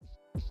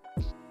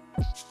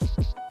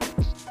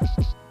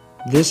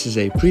This is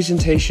a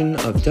presentation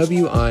of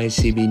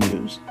WICB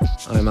News.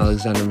 I'm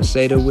Alexander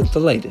Maceda with the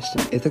latest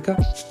in Ithaca,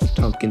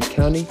 Tompkins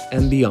County,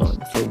 and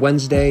beyond for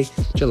Wednesday,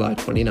 July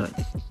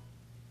 29th.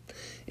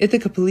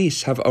 Ithaca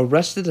police have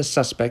arrested a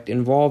suspect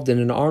involved in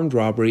an armed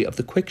robbery of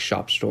the Quick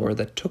Shop store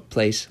that took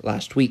place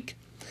last week.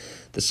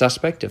 The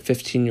suspect, a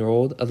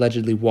 15-year-old,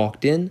 allegedly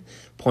walked in,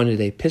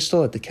 pointed a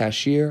pistol at the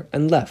cashier,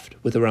 and left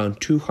with around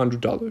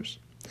 $200.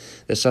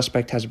 The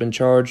suspect has been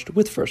charged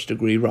with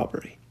first-degree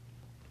robbery.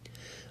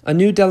 A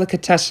new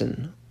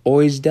delicatessen,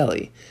 Oi's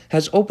Deli,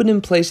 has opened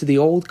in place of the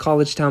old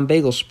Collegetown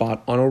bagel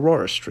spot on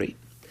Aurora Street.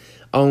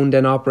 Owned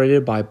and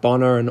operated by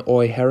Bonner and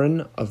Oi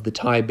Heron of the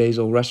Thai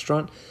Basil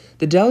restaurant,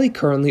 the deli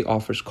currently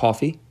offers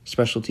coffee,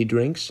 specialty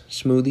drinks,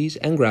 smoothies,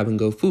 and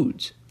grab-and-go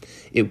foods.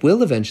 It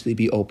will eventually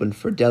be opened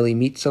for deli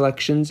meat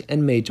selections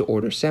and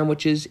made-to-order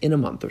sandwiches in a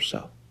month or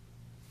so.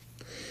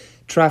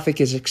 Traffic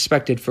is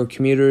expected for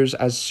commuters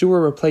as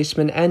sewer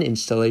replacement and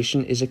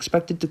installation is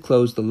expected to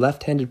close the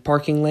left-handed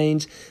parking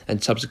lanes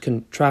and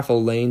subsequent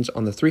travel lanes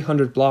on the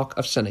 300 block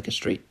of Seneca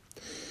Street.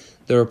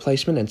 The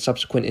replacement and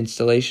subsequent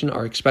installation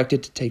are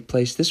expected to take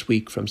place this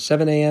week from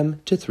 7 a.m.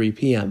 to 3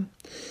 p.m.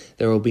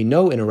 There will be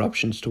no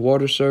interruptions to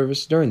water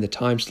service during the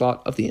time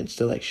slot of the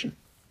installation.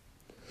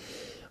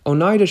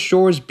 Oneida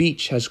Shores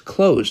Beach has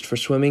closed for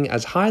swimming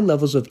as high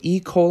levels of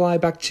E.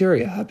 coli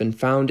bacteria have been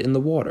found in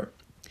the water.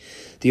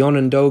 The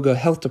Onondaga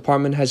Health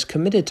Department has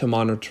committed to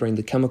monitoring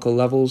the chemical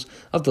levels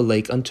of the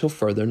lake until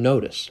further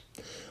notice.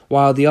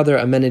 While the other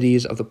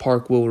amenities of the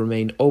park will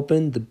remain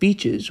open, the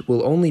beaches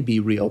will only be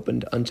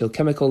reopened until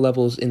chemical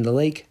levels in the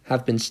lake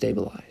have been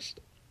stabilized.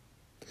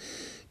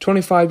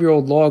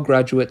 25-year-old law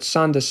graduate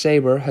Sanda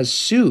Saber has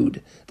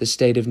sued the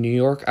state of New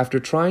York after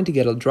trying to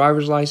get a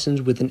driver's license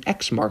with an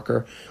X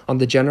marker on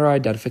the gender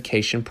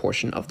identification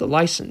portion of the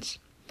license.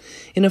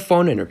 In a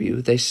phone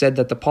interview, they said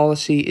that the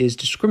policy is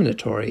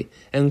discriminatory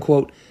and,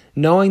 quote,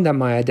 knowing that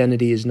my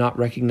identity is not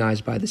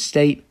recognized by the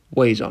state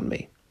weighs on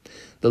me.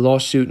 The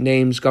lawsuit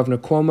names Governor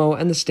Cuomo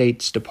and the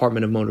state's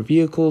Department of Motor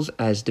Vehicles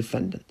as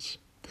defendants.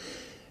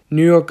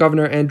 New York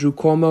Governor Andrew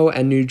Cuomo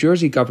and New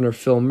Jersey Governor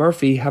Phil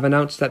Murphy have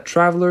announced that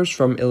travelers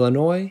from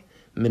Illinois,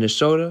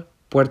 Minnesota,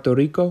 Puerto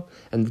Rico,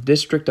 and the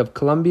District of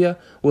Columbia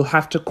will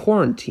have to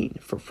quarantine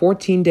for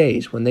 14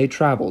 days when they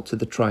travel to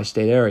the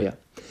tri-state area.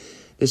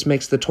 This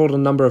makes the total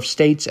number of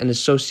states and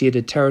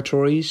associated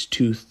territories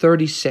to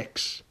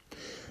 36.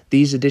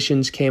 These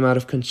additions came out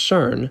of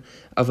concern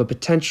of a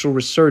potential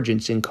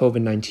resurgence in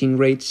COVID-19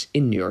 rates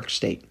in New York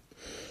State.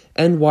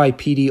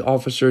 NYPD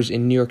officers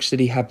in New York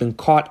City have been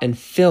caught and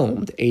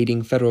filmed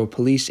aiding federal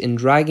police in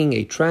dragging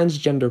a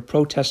transgender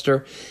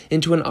protester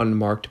into an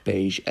unmarked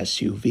beige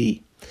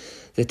SUV.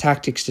 The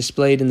tactics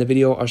displayed in the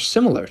video are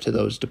similar to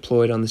those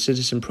deployed on the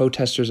citizen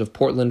protesters of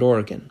Portland,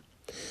 Oregon.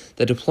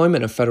 The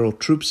deployment of federal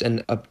troops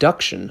and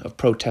abduction of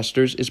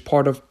protesters is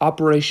part of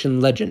Operation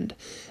Legend,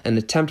 an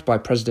attempt by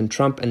President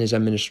Trump and his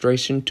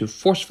administration to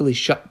forcefully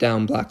shut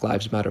down Black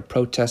Lives Matter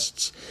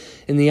protests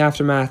in the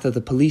aftermath of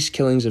the police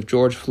killings of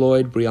George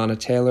Floyd, Breonna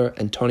Taylor,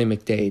 and Tony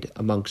McDade,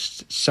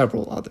 amongst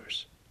several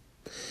others.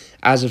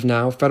 As of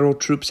now, federal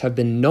troops have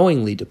been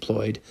knowingly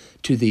deployed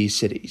to these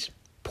cities: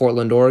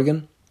 Portland,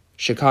 Oregon,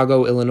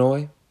 Chicago,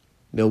 Illinois,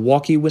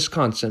 Milwaukee,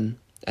 Wisconsin,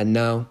 and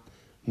now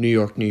New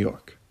York, New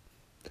York.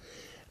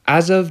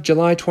 As of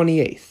July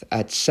 28th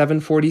at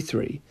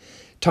 7:43,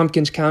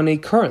 Tompkins County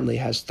currently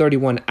has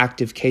 31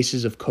 active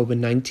cases of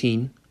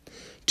COVID-19,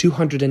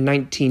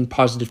 219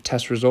 positive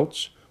test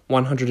results,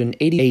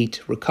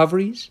 188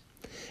 recoveries,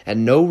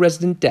 and no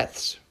resident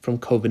deaths from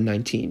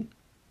COVID-19.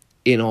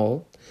 In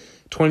all,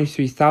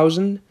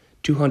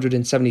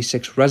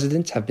 23,276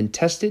 residents have been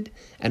tested,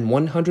 and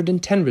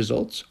 110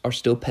 results are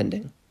still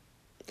pending.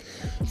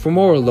 For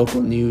more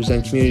local news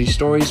and community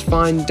stories,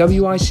 find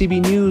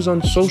WICB News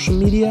on social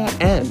media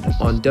and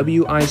on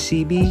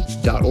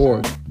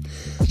WICB.org.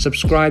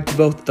 Subscribe to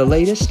both The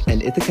Latest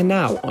and Ithaca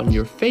Now on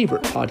your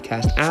favorite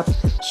podcast app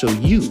so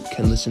you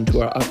can listen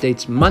to our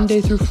updates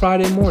Monday through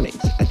Friday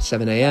mornings at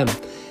 7 a.m.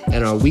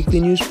 and our weekly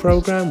news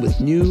program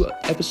with new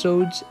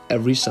episodes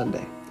every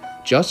Sunday.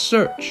 Just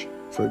search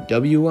for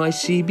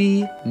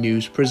WICB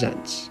News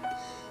Presents.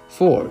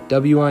 For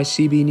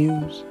WICB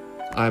News,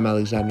 I'm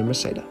Alexander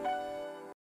Maceda.